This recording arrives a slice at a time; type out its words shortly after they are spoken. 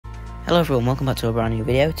Hello everyone, welcome back to a brand new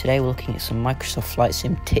video. Today we're looking at some Microsoft Flight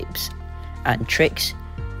Sim tips and tricks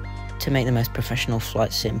to make the most professional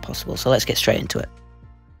flight sim possible. So let's get straight into it.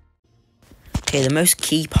 Okay, the most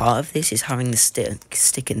key part of this is having the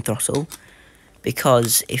stick and throttle,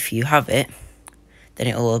 because if you have it, then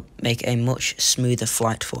it will make a much smoother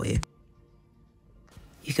flight for you.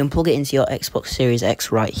 You can plug it into your Xbox Series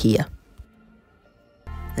X right here.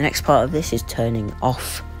 The next part of this is turning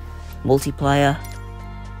off multiplayer,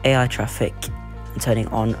 AI traffic, and turning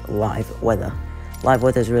on live weather. Live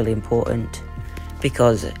weather is really important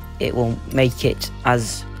because it will make it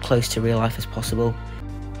as close to real life as possible.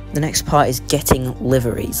 The next part is getting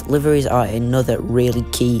liveries. Liveries are another really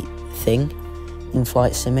key thing in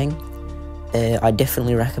flight simming. I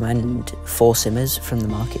definitely recommend 4Simmers from the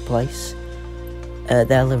marketplace.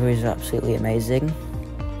 Their liveries are absolutely amazing.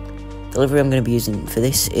 The livery I'm going to be using for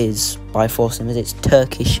this is by 4Simmers. It's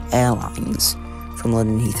Turkish Airlines from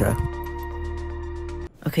London Heathrow.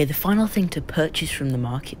 Okay, the final thing to purchase from the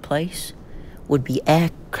marketplace would be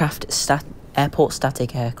airport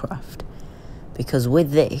static aircraft, because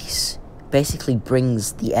with this basically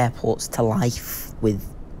brings the airports to life with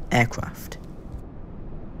aircraft.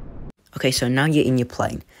 Okay, so now you're in your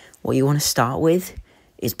plane. What you want to start with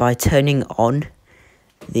is by turning on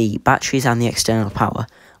the batteries and the external power.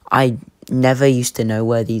 I never used to know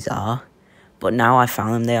where these are, but now I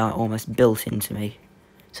found them. They are almost built into me.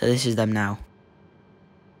 So this is them now.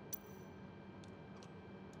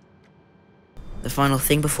 The final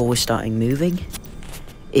thing before we're starting moving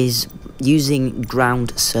is using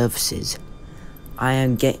ground surfaces.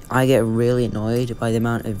 I get really annoyed by the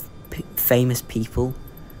amount of famous people,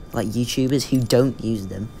 like YouTubers, who don't use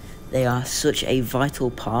them. They are such a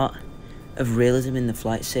vital part of realism in the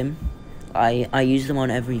flight sim. I use them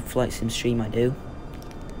on every flight sim stream I do.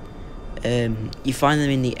 You find them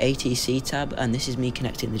in the ATC tab, and this is me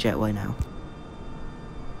connecting the jetway now.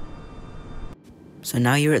 So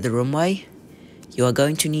now you're at the runway. You are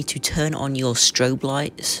going to need to turn on your strobe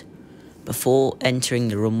lights before entering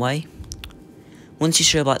the runway. Once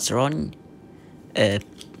your strobe lights are on,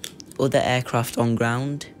 other aircraft on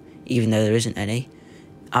ground, even though there isn't any,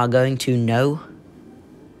 are going to know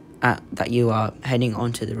that you are heading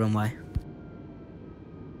onto the runway.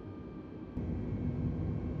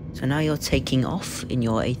 So now you're taking off in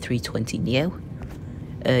your A320neo.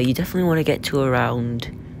 You definitely want to get to around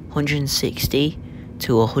 160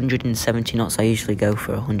 to 170 knots. I usually go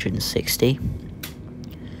for 160.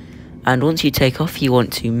 And once you take off, you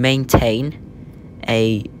want to maintain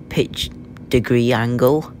a pitch degree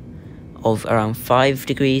angle of around 5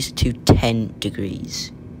 degrees to 10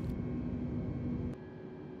 degrees.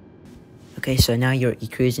 Okay, so now you're at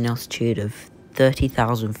your cruising altitude of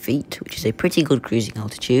 30,000 feet, which is a pretty good cruising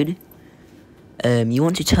altitude. You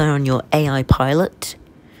want to turn on your AI pilot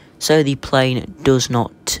so the plane does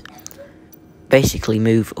not basically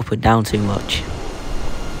move up and down too much.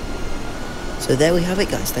 So there we have it,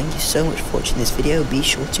 guys. Thank you so much for watching this video. Be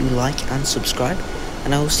sure to like and subscribe,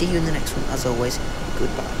 and I will see you in the next one. As always,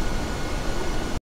 goodbye.